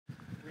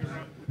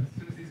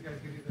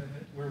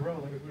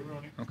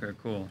Okay,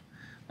 cool.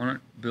 Why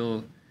don't,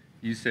 Bill,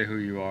 you say who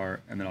you are,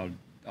 and then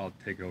I'll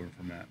take it over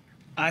from that.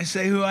 I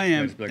say who I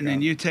am, like, and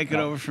then you take it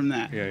over from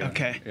that. Yeah.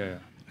 Okay. Yeah.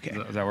 Okay.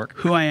 Does that work?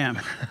 Who I am.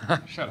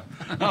 Shut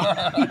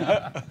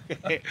up.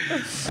 Okay.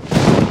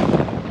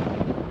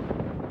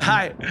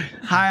 Hi,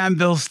 I'm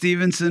Bill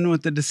Stevenson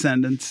with the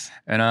Descendents.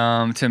 And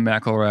I'm Tim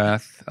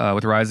McIlrath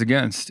with Rise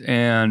Against.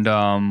 And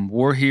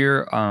we're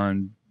here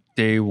on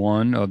day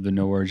one of the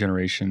Nowhere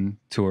Generation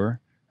tour.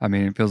 I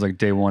mean, it feels like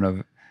day one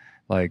of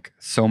like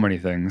so many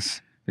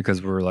things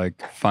because we're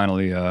like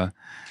finally the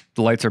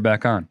lights are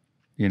back on,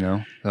 you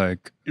know,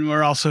 like. And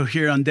we're also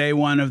here on day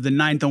one of the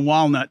Ninth and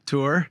Walnut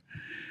tour,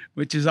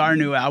 which is our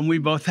new album. We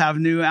both have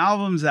new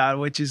albums out,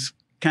 which is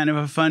kind of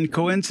a fun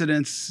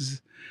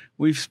coincidence.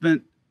 We've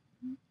spent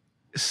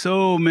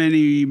so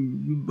many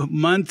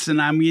months,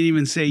 and I'm gonna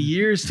even say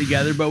years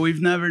together, but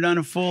we've never done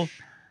a full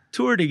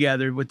tour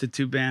together with the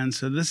two bands.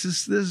 So this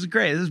is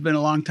great. This has been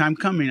a long time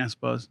coming, I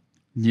suppose.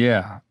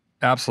 Yeah,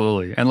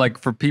 absolutely. And like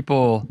for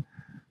people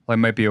like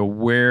might be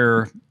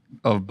aware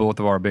of both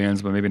of our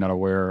bands, but maybe not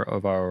aware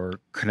of our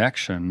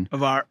connection.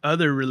 Of our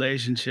other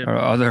relationship. Our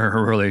other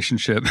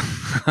relationship.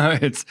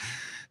 It's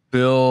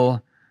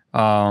Bill.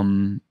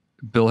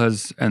 Bill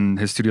has, and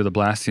his studio, The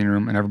Blasting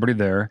Room, and everybody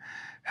there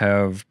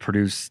have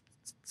produced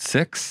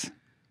 6.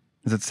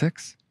 Is it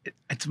 6?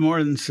 It's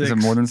more than 6. Is it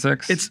more than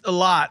 6? It's a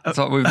lot of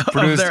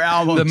their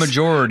albums. The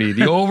majority,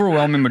 the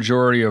overwhelming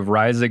majority of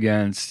Rise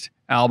Against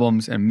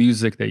albums and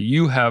music that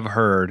you have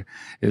heard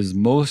is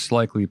most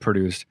likely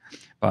produced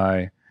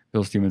by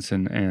Bill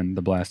Stevenson and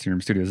the Blasting Room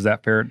Studios. Is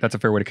that fair? That's a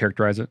fair way to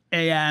characterize it?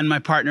 Yeah, and my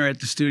partner at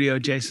the studio,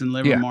 Jason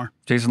Livermore.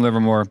 Yeah, Jason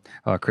Livermore,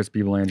 Chris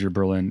Beeble, Andrew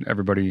Berlin,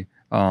 everybody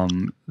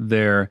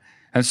there.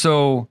 And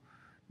so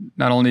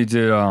not only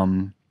did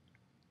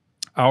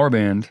our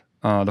band,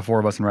 the four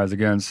of us in Rise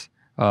Against,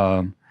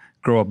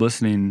 grow up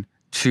listening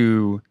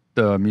to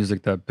the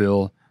music that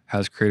Bill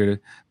has created,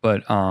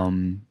 but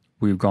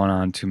we've gone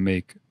on to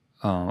make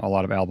a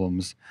lot of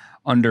albums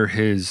under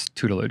his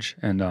tutelage,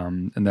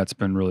 and that's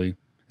been really.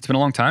 It's been a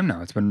long time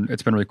now. It's been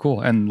really cool.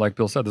 And like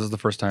Bill said, this is the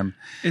first time.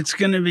 It's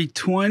going to be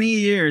 20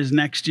 years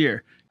next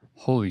year.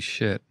 Holy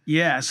shit.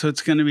 Yeah, so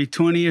it's going to be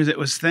 20 years. It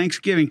was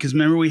Thanksgiving because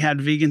remember we had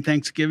vegan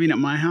Thanksgiving at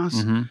my house?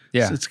 Mm-hmm.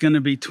 Yeah. So it's going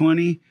to be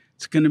 20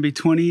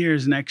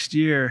 years next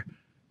year.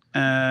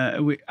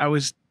 I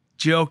was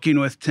joking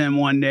with Tim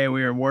one day,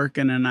 we were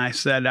working, and I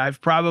said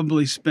I've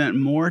probably spent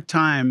more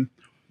time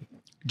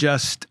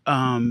just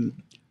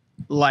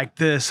like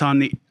this on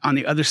the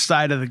other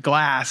side of the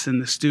glass in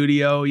the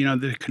studio, you know,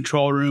 the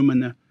control room,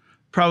 and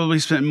probably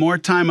spent more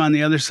time on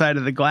the other side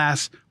of the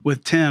glass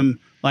with Tim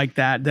like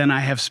that than I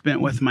have spent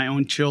with my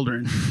own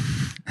children.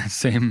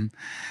 Same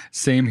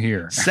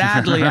here.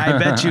 Sadly, I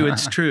bet you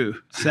it's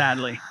true.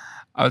 Sadly.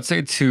 I would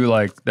say too,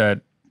 like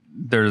that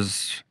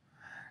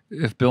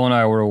if Bill and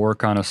I were to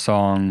work on a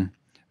song,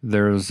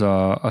 there's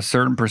a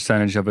certain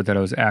percentage of it that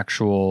was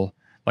actual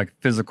like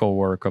physical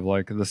work of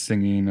like the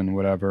singing and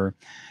whatever.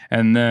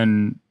 And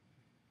then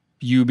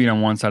you being on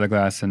one side of the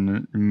glass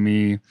and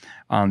me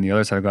on the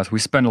other side of the glass, we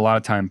spend a lot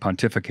of time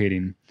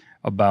pontificating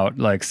about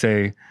like,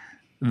 say,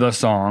 the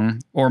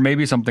song, or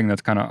maybe something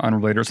that's kind of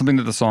unrelated, or something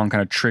that the song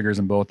kind of triggers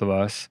in both of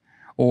us.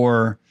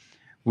 Or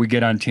we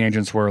get on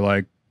tangents where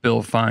like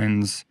Bill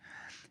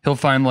he'll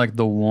find like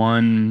the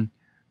one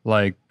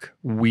like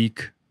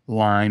weak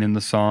line in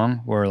the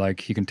song where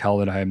like he can tell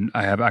that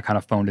I kind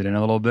of phoned it in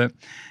a little bit,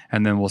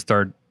 and then we'll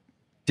start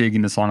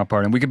digging the song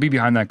apart, and we could be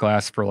behind that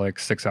glass for like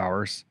 6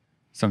 hours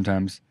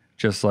sometimes,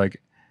 just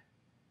like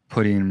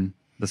putting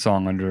the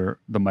song under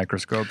the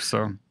microscope.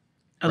 So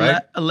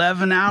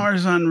 11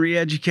 hours on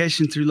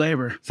re-education through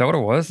labor. Is that what it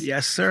was?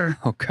 Yes, sir.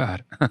 Oh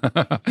God.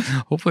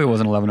 Hopefully it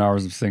wasn't 11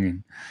 hours of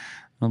singing.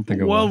 I don't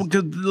think it was. Well,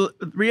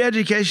 because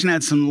re-education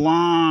had some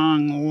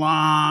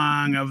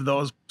long of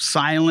those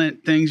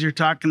silent things you're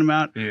talking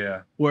about.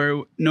 Yeah.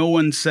 Where no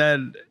one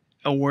said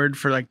a word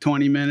for like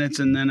 20 minutes,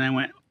 and then I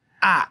went,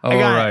 I got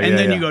right. it. And yeah,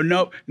 then yeah. you go,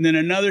 nope. And then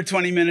another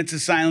 20 minutes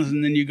of silence,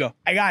 and then you go,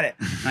 I got it.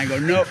 And I go,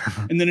 nope.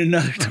 And then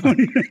another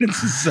 20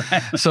 minutes of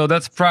silence. So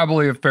that's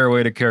probably a fair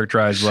way to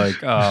characterize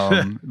like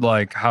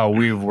like how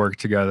we've worked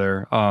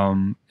together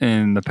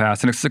in the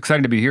past. And it's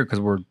exciting to be here because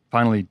we're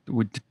finally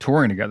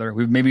touring together.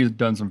 We've maybe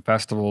done some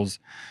festivals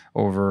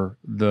over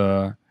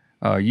the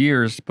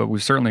years, but we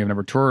certainly have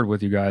never toured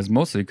with you guys,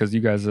 mostly because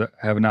you guys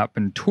have not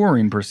been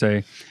touring per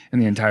se in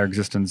the entire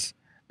existence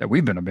that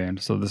we've been a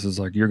band. So this is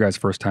like your guys'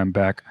 first time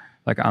back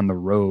like on the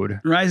road.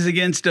 Rise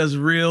Against does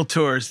real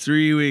tours,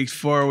 3 weeks,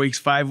 4 weeks,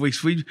 5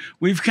 weeks.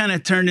 We've kind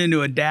of turned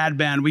into a dad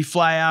band. We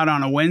fly out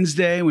on a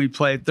Wednesday, we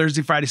play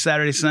Thursday, Friday,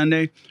 Saturday,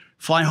 Sunday,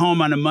 fly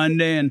home on a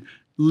Monday and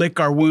lick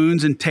our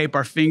wounds and tape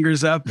our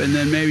fingers up, and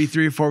then maybe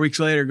 3 or 4 weeks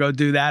later go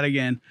do that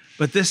again.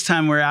 But this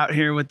time we're out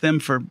here with them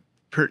for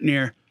pert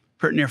near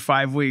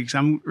 5 weeks.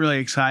 I'm really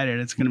excited.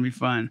 It's going to be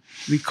fun.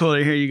 It'd be cool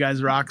to hear you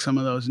guys rock some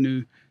of those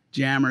new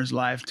jammers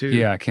live too.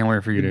 Yeah, I can't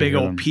wait for you to big hear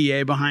old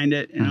them. PA behind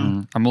it. You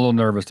know, I'm a little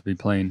nervous to be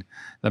playing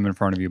them in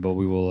front of you, but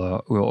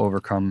we'll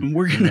overcome. And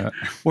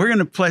we're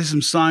gonna play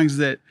some songs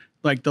that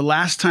like the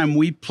last time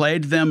we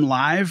played them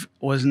live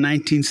was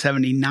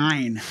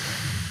 1979,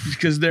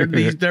 because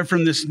they're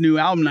from this new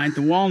album, Ninth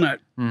and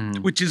Walnut,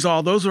 which is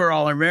those were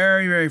all our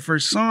very, very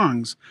first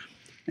songs.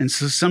 And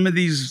so some of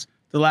these,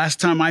 the last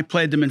time I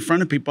played them in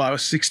front of people, I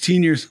was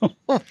 16 years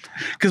old,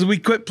 because we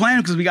quit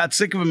playing because we got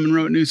sick of them and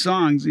wrote new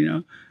songs, you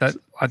know?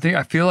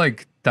 I feel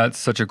like that's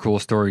such a cool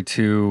story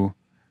too,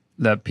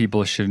 that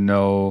people should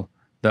know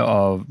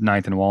of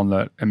Ninth and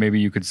Walnut, and maybe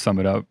you could sum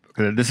it up.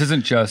 This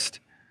isn't just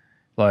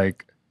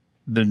like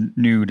the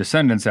new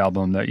Descendents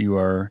album that you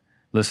are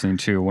listening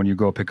to when you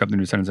go pick up the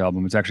new Descendents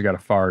album. It's actually got a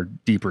far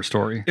deeper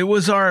story. It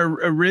was our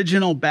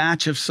original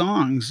batch of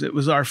songs. It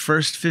was our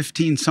first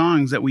 15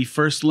 songs that we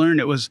first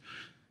learned.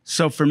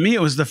 So for me,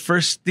 it was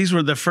these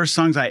were the first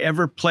songs I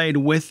ever played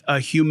with a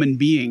human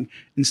being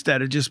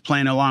instead of just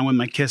playing along with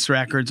my Kiss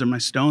records or my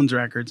Stones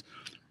records.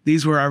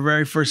 These were our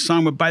very first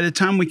song. But by the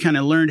time we kind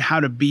of learned how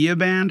to be a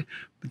band,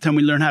 by the time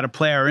we learned how to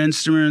play our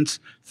instruments,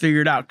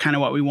 figured out kind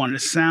of what we wanted to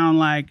sound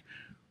like,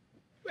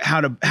 how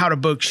to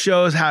book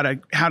shows, how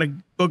to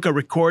book a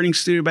recording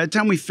studio. By the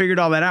time we figured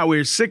all that out, we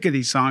were sick of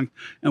these songs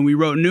and we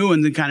wrote new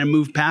ones and kind of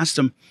moved past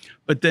them.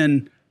 But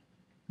then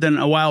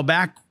a while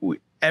back,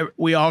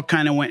 we all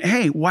kind of went,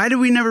 hey, why did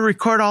we never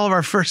record all of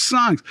our first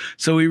songs?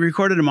 So we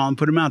recorded them all and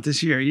put them out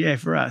this year. Yay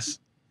for us.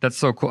 That's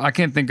so cool. I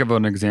can't think of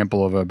an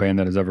example of a band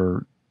that has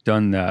ever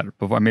done that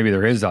before. Maybe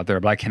there is out there,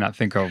 but I cannot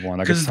think of one.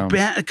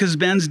 Because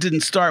bands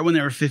didn't start when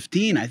they were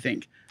 15, I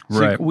think. So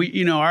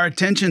right. Our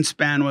attention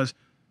span was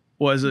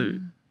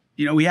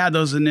we had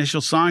those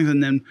initial songs,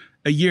 and then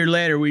a year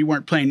later we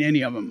weren't playing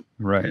any of them.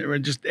 Right. It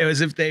was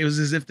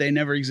as if they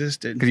never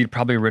existed. Because you'd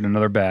probably written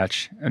another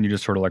batch and you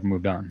just sort of like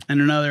moved on.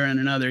 And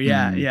another.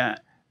 Yeah. Yeah.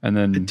 And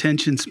then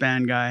attention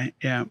span guy.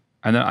 Yeah.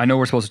 And then I know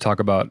we're supposed to talk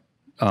about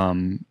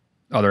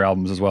other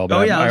albums as well.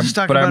 But let's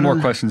talk but about I have more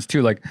questions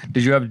too. Like,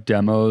 did you have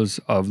demos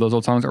of those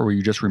old songs, or were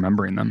you just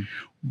remembering them?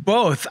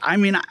 Both. I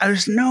mean,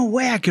 there's no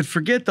way I could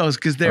forget those,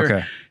 because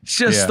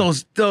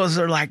those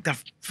are like the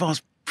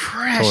most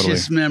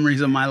precious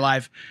memories of my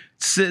life.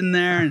 Sitting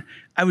there, and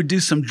I would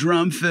do some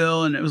drum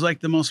fill, and it was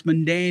like the most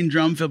mundane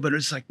drum fill, but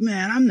it's like,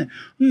 man,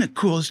 I'm the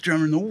coolest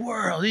drummer in the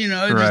world, you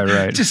know?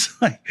 Right.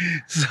 Just like,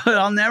 so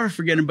I'll never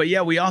forget it. But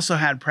yeah, we also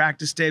had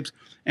practice tapes,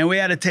 and we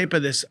had a tape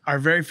of this, our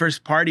very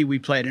first party we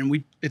played,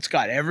 and it's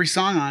got every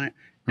song on it,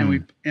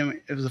 and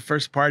it was the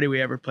first party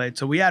we ever played.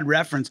 So we had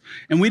reference,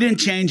 and we didn't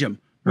change them.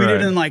 We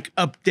didn't like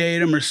update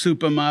them or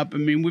soup them up. I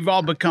mean, we've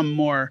all become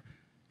more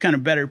kind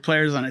of better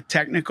players on a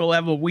technical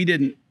level. We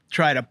didn't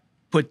try to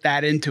put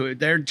that into it.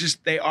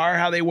 They are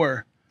how they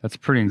were. That's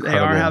pretty incredible.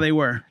 They are how they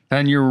were.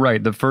 And you're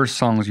right. The first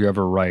songs you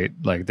ever write,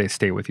 like, they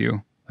stay with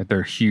you. Like,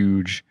 they're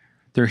huge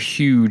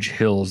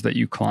hills that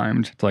you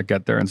climbed to like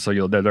get there. And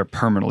so they're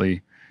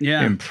permanently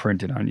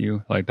imprinted on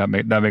you. Like, that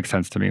makes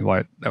sense to me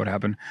why that would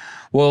happen.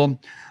 Well,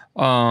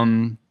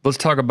 let's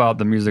talk about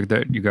the music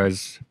that you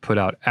guys put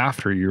out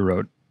after you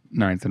wrote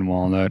Ninth and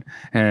Walnut.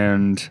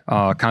 And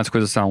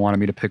Consequences of Sound wanted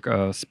me to pick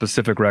a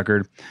specific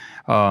record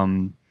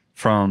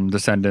from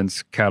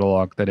Descendents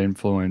catalog that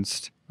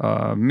influenced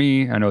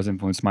me. I know it's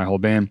influenced my whole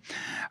band.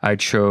 I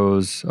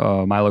chose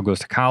Milo Goes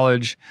to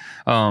College.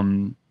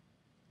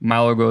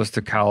 Milo Goes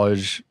to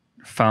College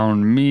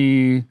found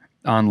me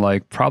on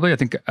like probably, I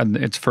think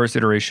its first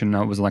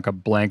iteration was like a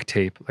blank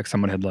tape, like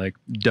someone had like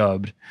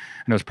dubbed,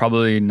 and it was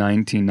probably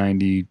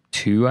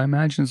 1992, I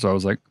imagine. So I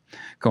was like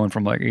going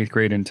from like 8th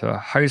grade into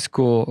high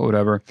school or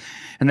whatever.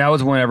 And that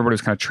was when everybody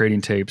was kind of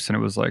trading tapes, and it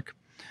was like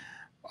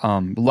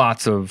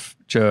lots of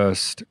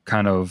just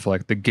kind of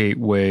like the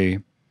gateway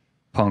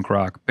punk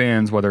rock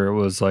bands, whether it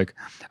was like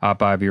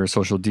Op Ivy or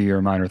Social D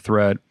or Minor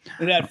Threat.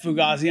 It had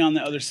Fugazi on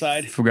the other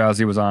side.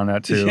 Fugazi was on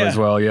that too as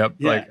well. Yep.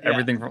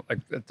 Everything from like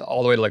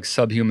all the way to like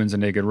Subhumans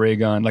and Naked Ray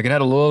Gun. Like, it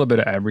had a little bit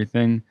of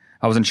everything.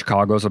 I was in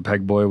Chicago, so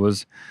Peg Boy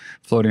was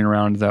floating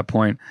around at that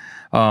point.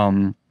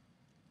 And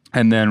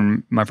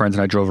then my friends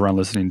and I drove around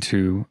listening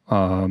to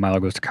Milo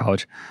Goes to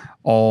College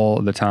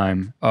all the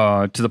time,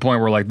 to the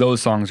point where like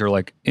those songs are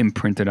like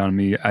imprinted on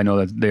me. I know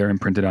that they are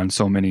imprinted on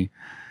so many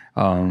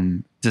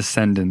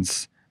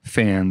Descendents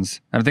fans.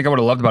 And I think what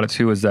I loved about it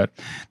too is that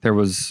there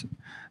was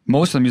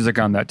most of the music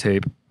on that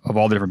tape of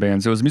all the different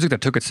bands. It was music that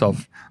took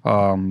itself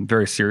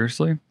very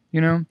seriously, you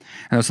know? And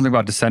there was something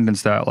about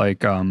Descendents that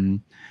like,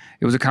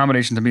 it was a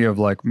combination to me of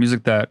like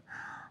music that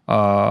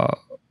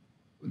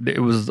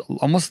it was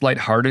almost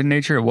lighthearted in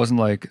nature. It wasn't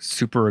like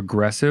super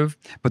aggressive,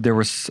 but there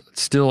was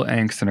still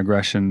angst and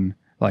aggression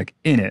like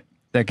in it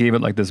that gave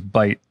it like this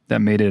bite that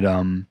made it,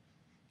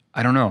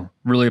 I don't know,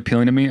 really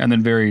appealing to me, and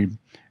then very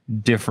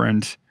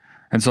different.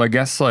 And so I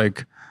guess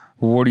like,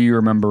 what do you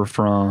remember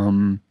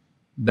from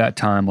that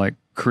time, like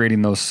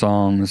creating those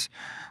songs?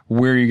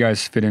 Where you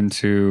guys fit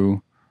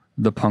into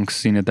the punk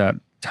scene at that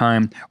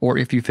time, or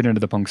if you fit into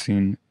the punk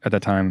scene at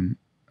that time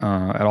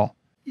at all?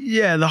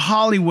 Yeah, the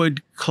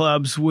Hollywood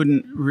clubs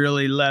wouldn't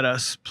really let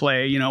us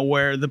play, you know,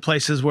 where the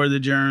places where the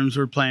Germs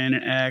were playing,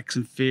 and X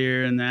and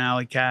Fear and the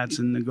Alley Cats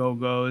and the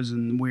Go-Go's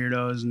and the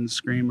Weirdos and the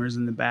Screamers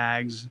and the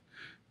Bags,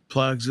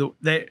 Plugs,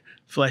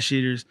 Flesh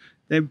Eaters.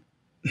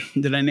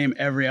 Did I name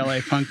every LA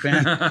punk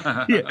band?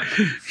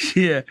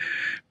 Yeah.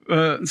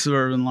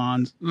 Suburban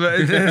Lawns.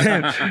 But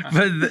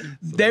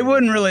they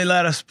wouldn't really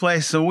let us play,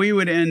 so we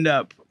would end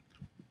up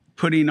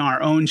putting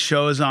our own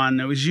shows on.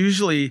 It was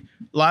usually,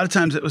 a lot of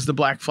times it was the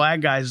Black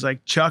Flag guys.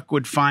 Like Chuck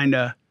would find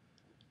a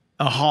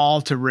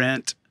hall to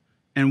rent,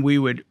 and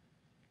we'd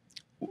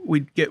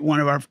get one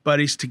of our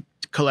buddies to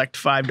collect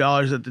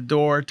 $5 at the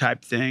door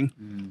type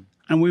thing.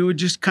 And we would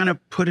just kind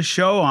of put a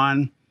show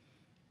on,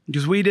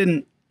 because we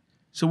didn't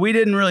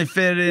really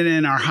fit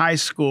in our high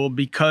school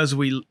because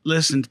we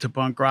listened to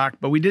punk rock,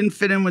 but we didn't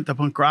fit in with the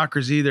punk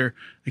rockers either.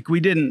 Like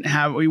we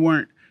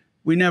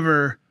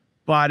never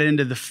bought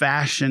into the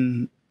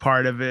fashion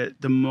part of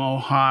it, the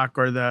mohawk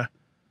or the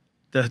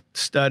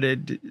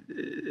studded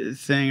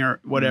thing or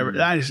whatever.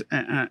 I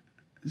don't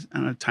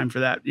have time for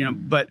that,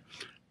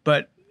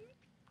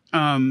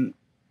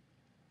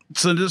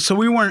 so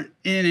we weren't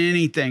in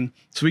anything.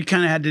 So we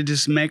kind of had to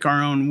just make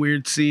our own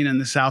weird scene in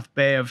the South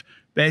Bay of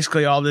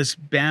basically all these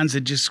bands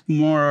that just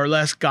more or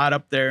less got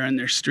up there in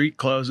their street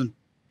clothes and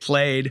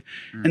played.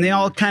 And they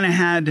all kind of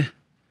had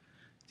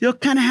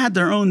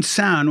their own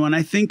sound. When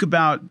I think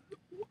about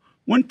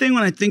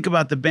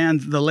the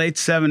band, the late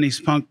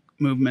 70s punk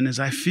movement, is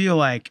I feel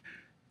like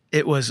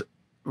it was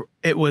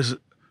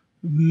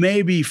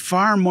maybe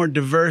far more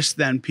diverse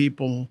than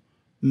people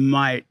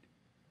might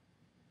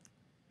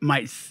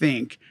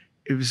think.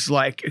 It was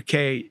like,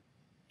 okay,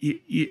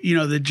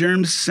 the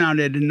Germs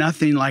sounded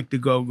nothing like the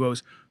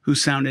Go-Go's, who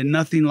sounded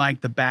nothing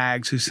like the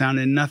Bags, who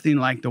sounded nothing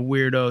like the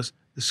Weirdos,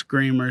 the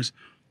Screamers,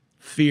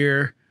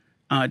 Fear,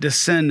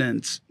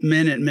 Descendents,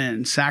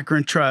 Minutemen,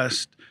 Saccharine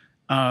Trust,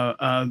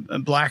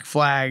 Black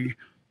Flag.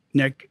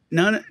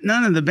 None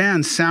of the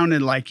bands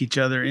sounded like each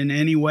other in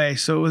any way.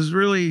 So it was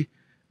really,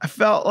 I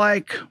felt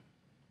like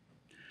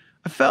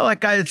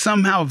I had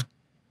somehow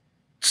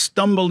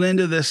stumbled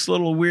into this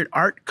little weird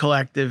art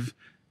collective,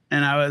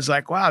 and I was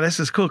like, wow, this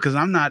is cool, because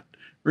I'm not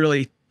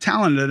really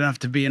talented enough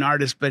to be an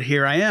artist, but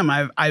here I am.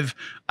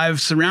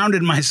 I've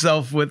surrounded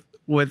myself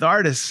with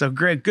artists, so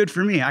great, good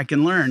for me. I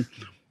can learn.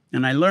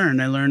 And I learned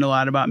a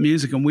lot about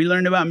music, and we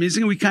learned about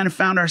music, and we kind of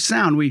found our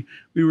sound. We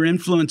were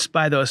influenced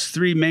by those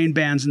three main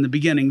bands in the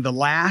beginning: The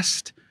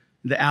Last,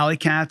 the Alley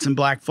Cats, and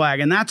Black Flag.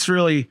 And that's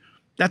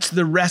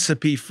the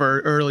recipe for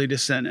early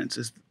Descendents: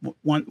 is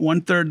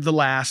one third The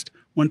Last,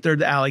 one third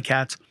the Alley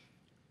Cats,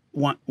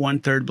 one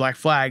third Black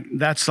Flag.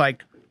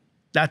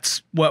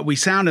 That's what we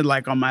sounded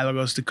like on Milo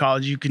Goes to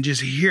College. You can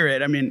just hear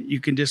it. I mean,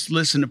 you can just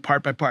listen to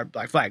part by part: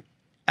 Black Flag,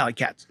 Alley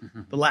Cats,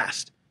 The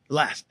Last,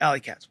 Alley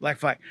Cats, Black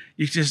Flag.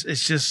 It's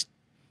just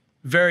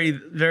very,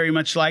 very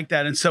much like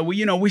that. And so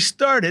we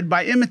started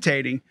by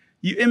imitating.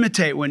 You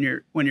imitate when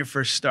you're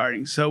first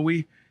starting. So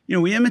we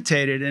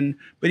imitated,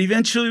 but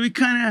eventually we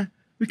kind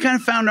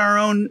of found our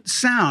own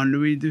sound.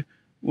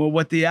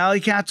 What the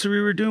Alley Cats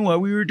we were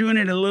doing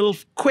it a little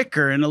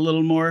quicker and a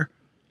little more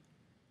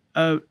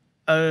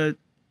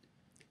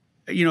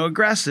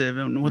aggressive.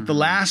 And what The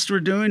Last were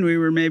doing, we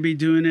were maybe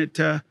doing it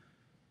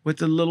with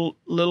a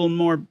little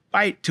more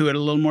bite to it, a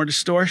little more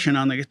distortion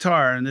on the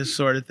guitar and this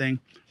sort of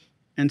thing.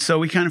 And so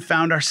we kind of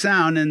found our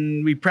sound,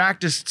 and we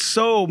practiced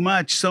so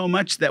much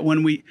that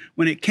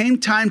when it came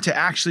time to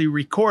actually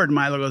record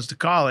Milo Goes to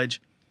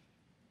College,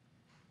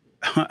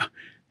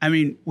 I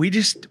mean, we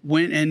just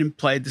went in and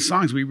played the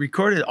songs. We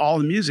recorded all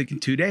the music in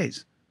 2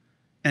 days.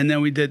 And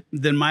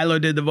then Milo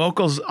did the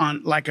vocals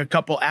on like a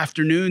couple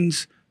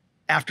afternoons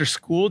after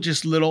school,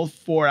 just little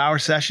 4-hour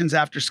sessions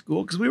after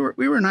school, because we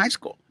were in high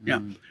school. Yeah.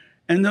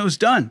 And it was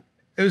done.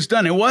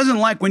 It wasn't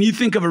like when you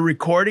think of a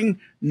recording.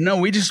 No,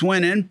 we just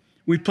went in,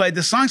 we played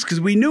the songs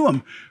because we knew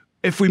them.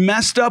 If we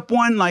messed up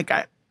one,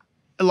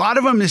 a lot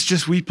of them is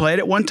just we played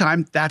it one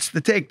time. That's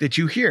the take that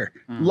you hear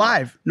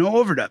live, no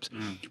overdubs.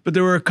 But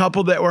there were a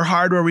couple that were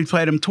hard where we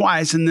played them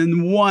twice, and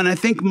then one, I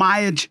think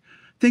Myage,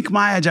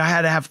 I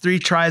had to have 3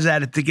 tries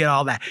at it to get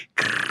all that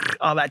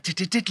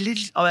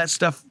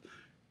stuff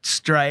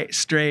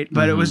straight.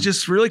 But it was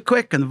just really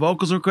quick, and the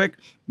vocals were quick.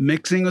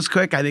 Mixing was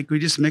quick. I think we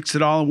just mixed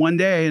it all in one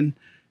day, and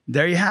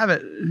there you have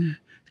it.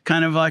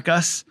 Kind of like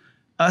us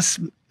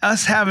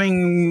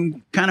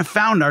having kind of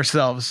found our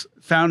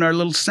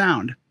little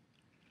sound.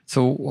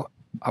 So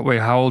wait,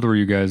 how old were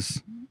you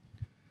guys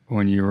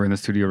when you were in the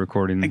studio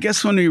recording? I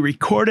guess when we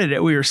recorded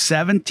it, we were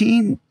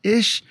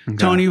 17-ish. Okay.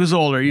 Tony was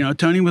older.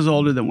 Tony was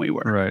older than we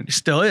were. Right. He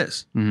still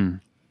is.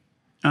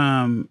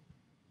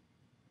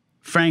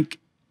 Frank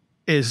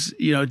is,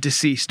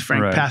 deceased.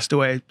 Frank passed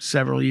away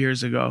several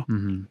years ago.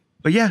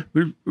 But yeah,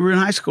 we were in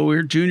high school. We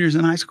were juniors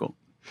in high school.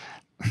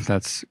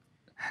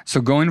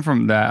 So going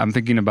from that, I'm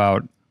thinking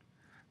about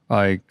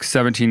like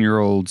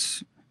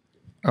 17-year-olds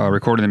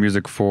recording the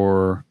music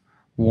for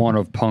one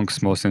of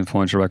punk's most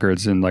influential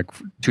records in like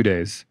 2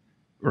 days,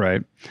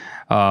 right?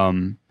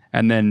 And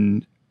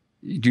then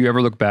do you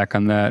ever look back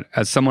on that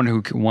as someone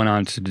who went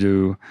on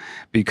to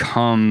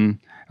become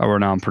a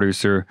renowned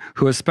producer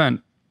who has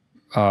spent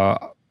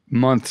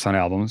months on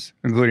albums,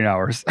 including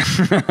ours.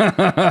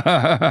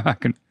 I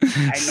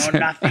know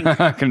nothing.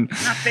 I can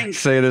Nothing.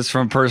 say this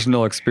from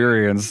personal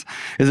experience.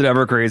 Is it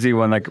ever crazy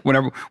when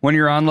when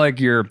you're on like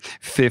your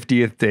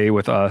 50th day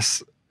with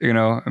us, you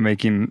know,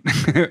 making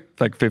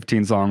like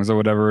 15 songs or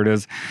whatever it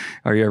is,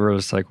 are you ever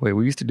just like, wait,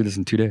 we used to do this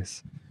in 2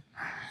 days?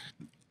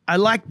 I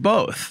like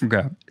both.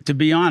 Okay. To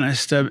be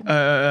honest,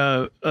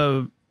 the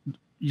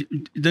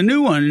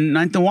new one,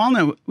 Ninth and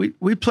Walnut,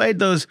 we played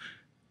those.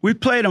 We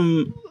played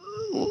them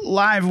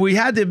live. We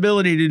had the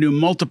ability to do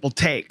multiple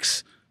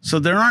takes, so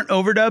there aren't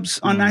overdubs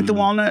on Ninth and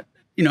Walnut.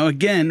 You know,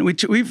 again,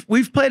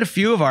 we've played a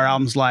few of our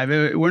albums live.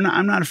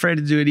 I'm not afraid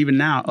to do it even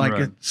now. Like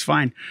right. It's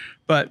fine,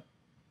 but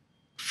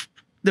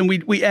then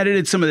we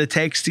edited some of the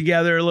takes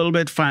together a little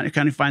bit, kind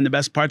of find the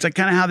best parts, like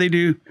kind of how they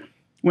do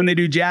when they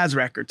do jazz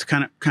records,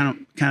 kind of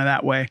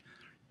that way.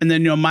 And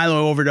then, you know,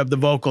 Milo overdubbed the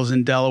vocals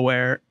in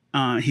Delaware.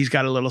 He's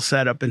got a little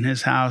setup in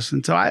his house.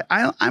 And so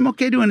I'm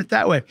okay doing it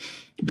that way.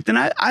 But then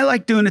I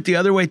like doing it the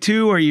other way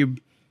too, where you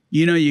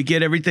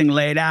get everything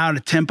laid out,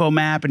 a tempo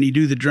map, and you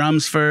do the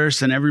drums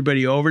first and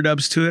everybody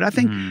overdubs to it. I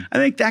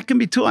think that can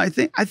be cool. I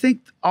think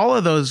all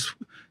of those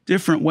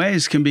different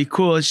ways can be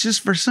cool. It's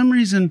just for some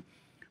reason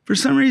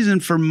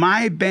for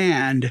my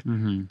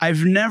band,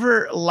 I've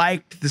never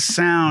liked the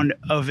sound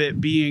of it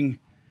being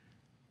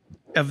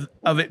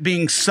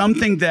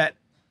something that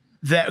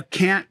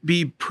can't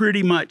be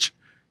pretty much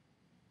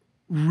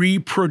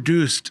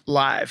reproduced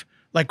live.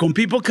 Like when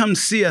people come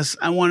see us,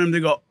 I want them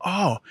to go,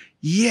 oh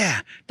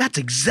yeah, that's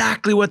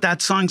exactly what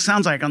that song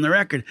sounds like on the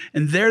record.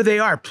 And there they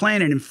are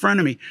playing it in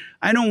front of me.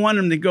 I don't want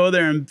them to go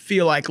there and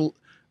feel like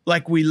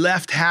we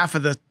left half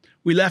of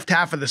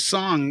the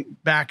song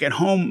back at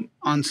home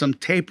on some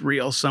tape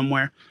reel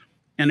somewhere.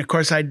 And of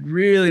course, I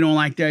really don't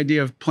like the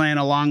idea of playing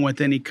along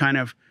with any kind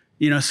of,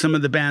 you know, some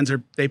of the bands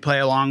they play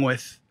along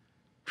with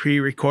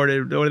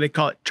pre-recorded, what do they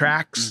call it?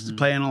 Tracks,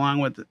 playing along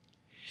with it.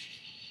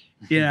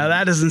 You know,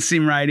 that doesn't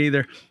seem right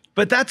either.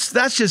 But that's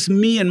just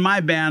me and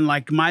my band,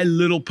 like my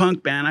little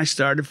punk band I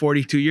started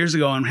 42 years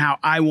ago and how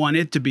I want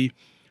it to be.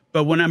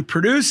 But when I'm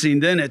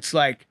producing, then it's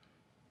like,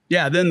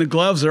 yeah, then the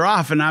gloves are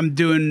off and I'm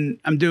doing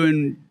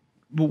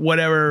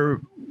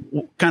whatever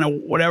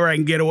I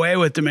can get away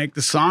with to make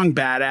the song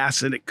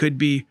badass. And it could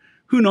be,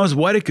 who knows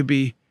what it could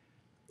be.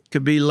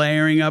 Could be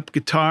layering up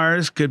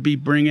guitars, could be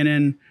bringing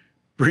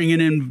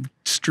in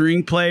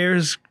string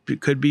players,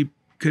 it could be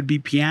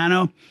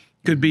piano.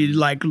 Could be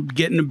like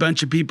getting a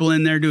bunch of people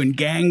in there doing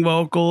gang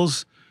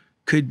vocals.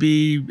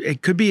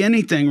 It could be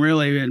anything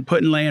really, and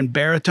laying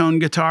baritone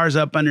guitars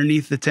up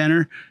underneath the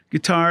tenor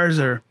guitars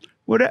or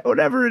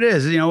whatever it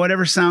is, you know,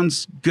 whatever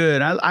sounds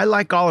good. I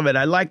like all of it.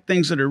 I like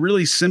things that are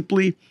really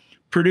simply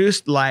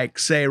produced, like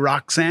say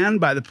Roxanne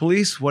by The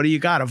Police. What do you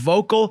got? A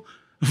vocal,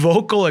 a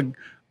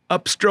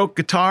upstroke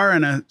guitar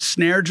and a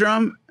snare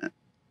drum.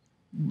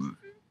 You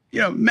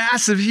know,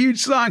 massive, huge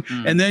song.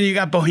 And then you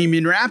got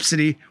Bohemian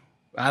Rhapsody.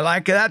 I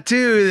like that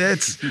too.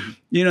 That's,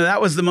 you know,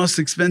 that was the most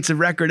expensive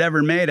record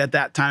ever made at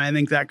that time. I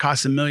think that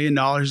cost $1 million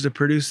to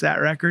produce that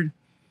record.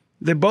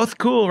 They're both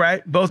cool,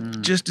 right?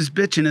 Both just as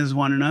bitchin' as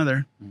one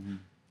another.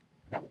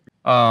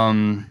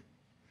 I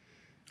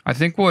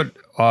think what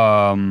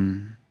I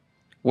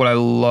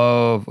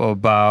love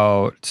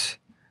about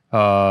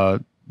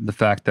the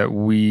fact that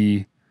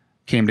we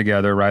came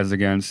together, Rise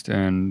Against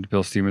and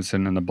Bill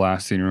Stevenson in the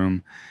blasting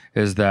room,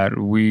 is that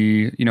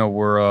we, you know,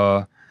 we're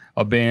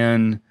a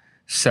band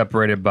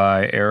separated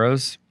by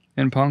eras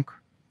in punk,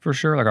 for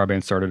sure. Like our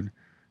band started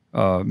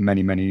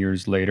many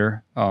years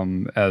later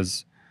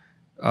as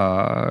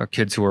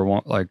kids who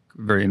were like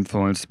very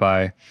influenced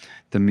by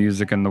the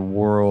music and the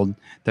world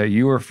that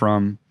you were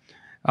from.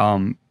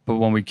 But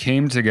when we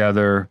came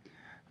together,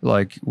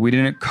 like we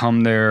didn't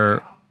come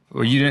there,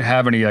 you didn't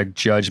have any like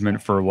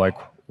judgment for like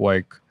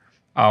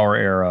our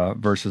era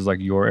versus like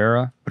your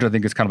era, which I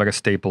think is kind of like a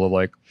staple of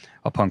like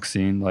a punk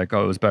scene. Like,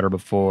 oh, it was better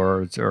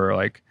before, or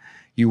like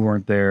you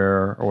weren't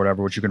there or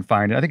whatever, which you can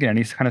find, I think, in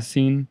any kind of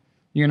scene,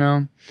 you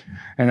know?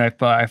 And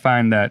I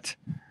find that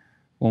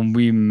when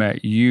we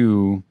met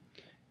you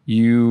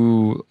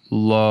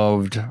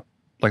loved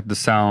like the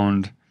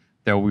sound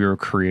that we were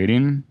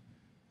creating,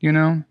 you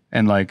know?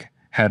 And like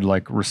had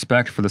like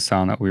respect for the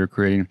sound that we were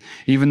creating,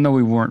 even though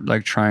we weren't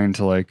like trying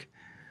to like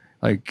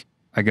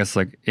I guess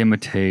like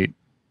imitate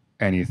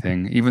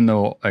anything, even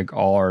though like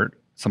all art,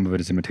 some of it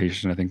is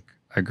imitation. I think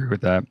I agree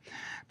with that.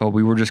 But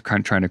we were just kind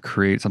of trying to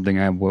create something.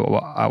 And what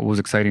was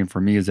exciting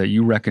for me is that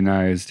you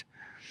recognized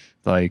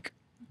like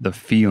the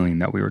feeling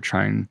that we were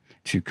trying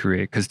to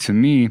create. Because to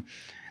me,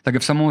 like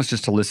if someone was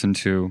just to listen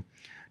to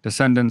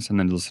Descendents and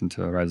then listen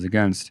to Rise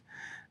Against,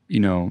 you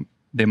know,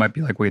 they might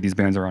be like, wait, these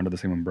bands are under the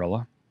same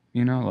umbrella,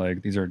 you know,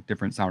 like these are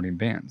different sounding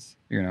bands,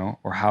 you know,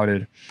 or how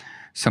did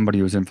somebody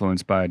who was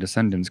influenced by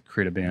Descendents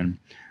create a band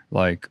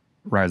like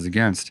Rise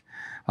Against?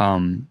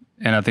 And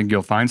I think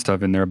you'll find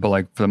stuff in there, but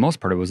like for the most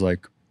part, it was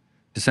like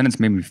Descendents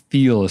made me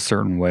feel a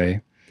certain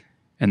way.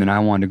 And then I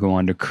wanted to go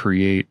on to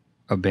create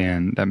a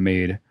band that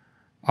made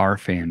our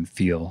fan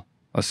feel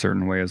a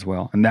certain way as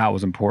well. And that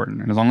was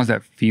important. And as long as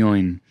that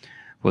feeling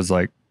was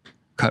like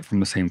cut from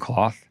the same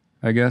cloth,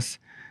 I guess,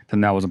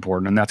 then that was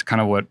important. And that's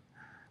kind of what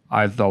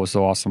I thought was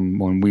so awesome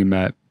when we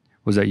met,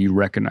 was that you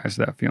recognized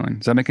that feeling.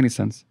 Does that make any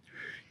sense?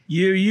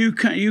 You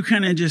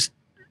kind of just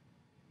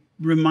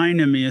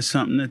reminded me of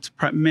something that's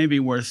maybe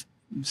worth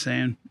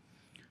saying.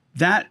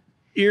 That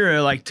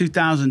era, like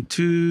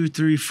 2002,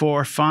 3,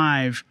 4,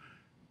 5,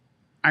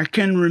 I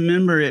can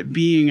remember it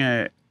being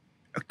a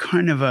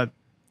kind of a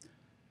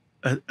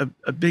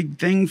big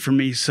thing for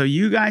me. So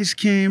you guys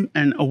came,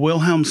 and a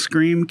Wilhelm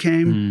Scream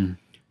came,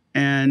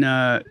 and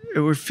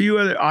there were a few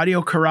other,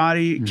 Audio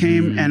Karate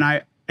came, and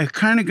it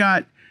kind of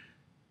got,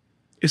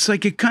 it's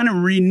like it kind of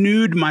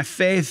renewed my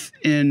faith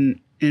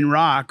in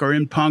rock or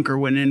in punk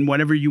or in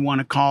whatever you want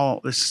to call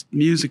this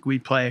music we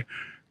play.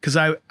 Because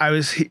I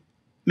was,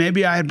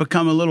 maybe I had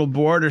become a little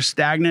bored or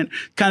stagnant,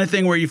 kind of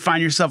thing where you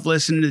find yourself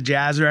listening to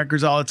jazz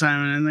records all the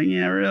time. And I'm like,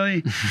 yeah,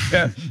 really?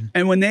 Yeah.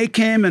 And when they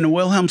came, and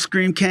Wilhelm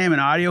Scream came,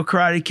 and Audio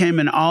Karate came,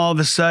 and all of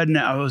a sudden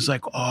I was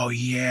like, oh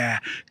yeah,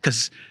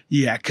 because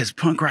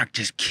punk rock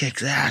just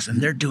kicks ass,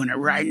 and they're doing it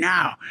right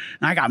now.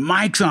 And I got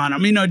mics on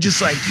them,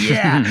 just like,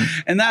 yeah.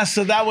 And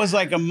that was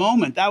like a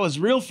moment that was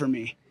real for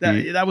me.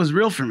 That was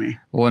real for me.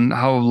 Well, and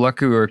how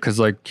lucky we were, because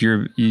like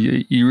you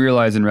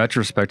realize in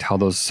retrospect how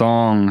those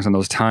songs and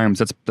those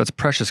times, that's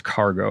precious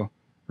cargo,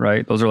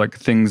 right? Those are like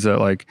things that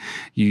like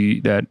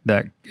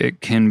they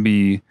can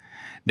be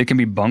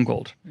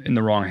bungled in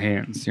the wrong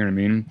hands. You know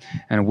what I mean?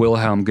 And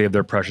Wilhelm gave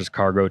their precious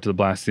cargo to the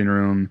blasting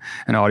room,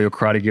 and Audio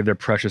Karate gave their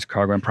precious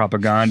cargo, and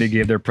Propaganda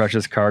gave their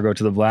precious cargo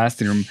to the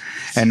blasting room,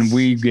 and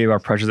we gave our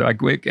precious,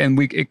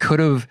 it could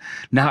have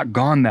not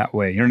gone that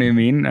way. You know what I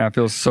mean? And I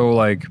feel so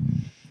like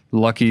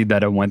lucky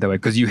that it went that way,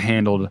 because you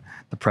handled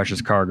the precious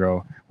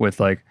cargo with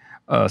like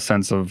a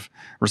sense of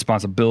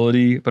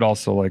responsibility, but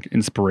also like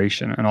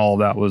inspiration, and all of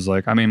that was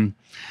like,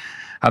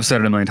 I've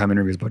said it a million times in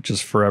interviews, but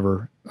just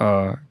forever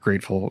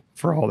grateful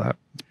for all that.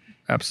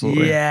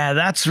 Absolutely. Yeah,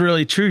 that's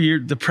really true.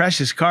 You're the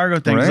precious cargo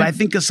thing. Right? I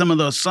think of some of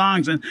those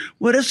songs, and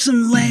what if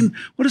some lame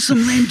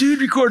dude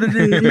recorded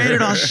it and made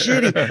it all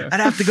shitty? I'd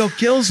have to go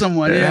kill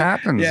someone. It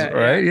happens,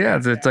 right? Yeah,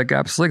 it's like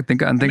absolutely.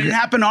 Think it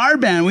happened to our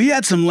band. We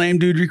had some lame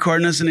dude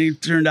recording us, and he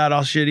turned out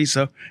all shitty.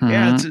 So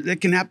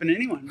it can happen to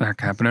anyone. That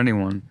can happen to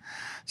anyone.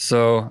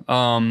 So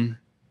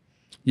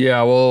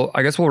yeah, well,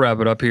 I guess we'll wrap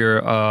it up here.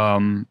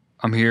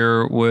 I'm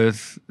here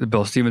with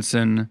Bill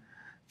Stevenson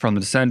from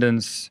the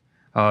Descendents.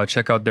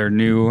 Check out their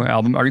new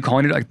album. Are you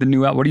calling it like the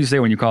new album? What do you say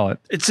when you call it?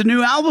 It's a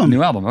new album.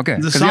 New album, okay.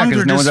 The songs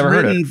were just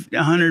written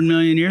 100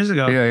 million years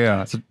ago.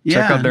 Yeah. So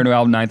check out their new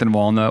album, Ninth and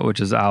Walnut,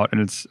 which is out.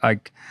 And it's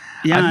like,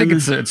 I think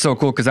it's so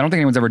cool, because I don't think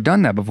anyone's ever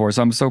done that before.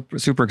 So I'm so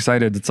super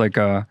excited. It's like,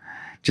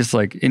 just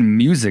like in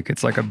music,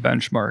 it's like a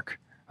benchmark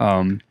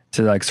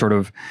to like sort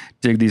of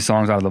dig these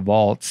songs out of the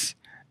vaults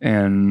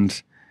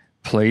and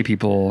play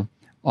people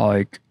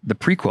like the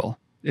prequel,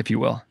 if you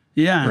will.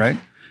 Yeah. Right?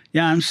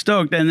 Yeah, I'm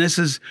stoked. And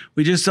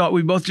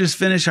we both just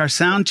finished our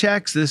sound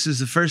checks. This is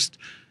the first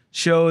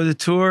show of the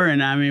tour.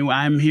 And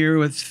I'm here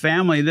with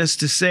family. This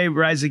to say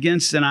Rise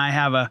Against and I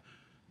have a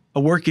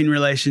working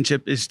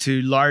relationship is to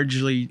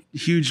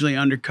hugely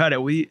undercut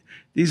it.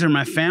 These are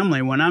my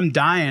family. When I'm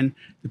dying,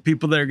 the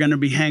people that are going to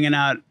be hanging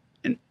out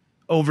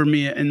over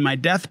me in my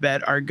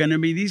deathbed are going to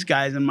be these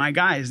guys and my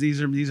guys. These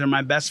are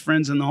my best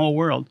friends in the whole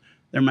world.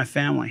 They're my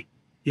family.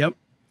 Yep.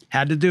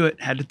 Had to do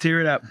it. Had to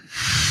tear it up.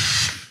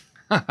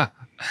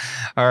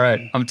 All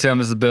right. I'm Tim.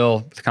 This is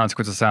Bill, The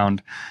Consequence of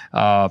Sound.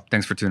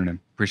 Thanks for tuning in.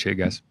 Appreciate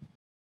you guys.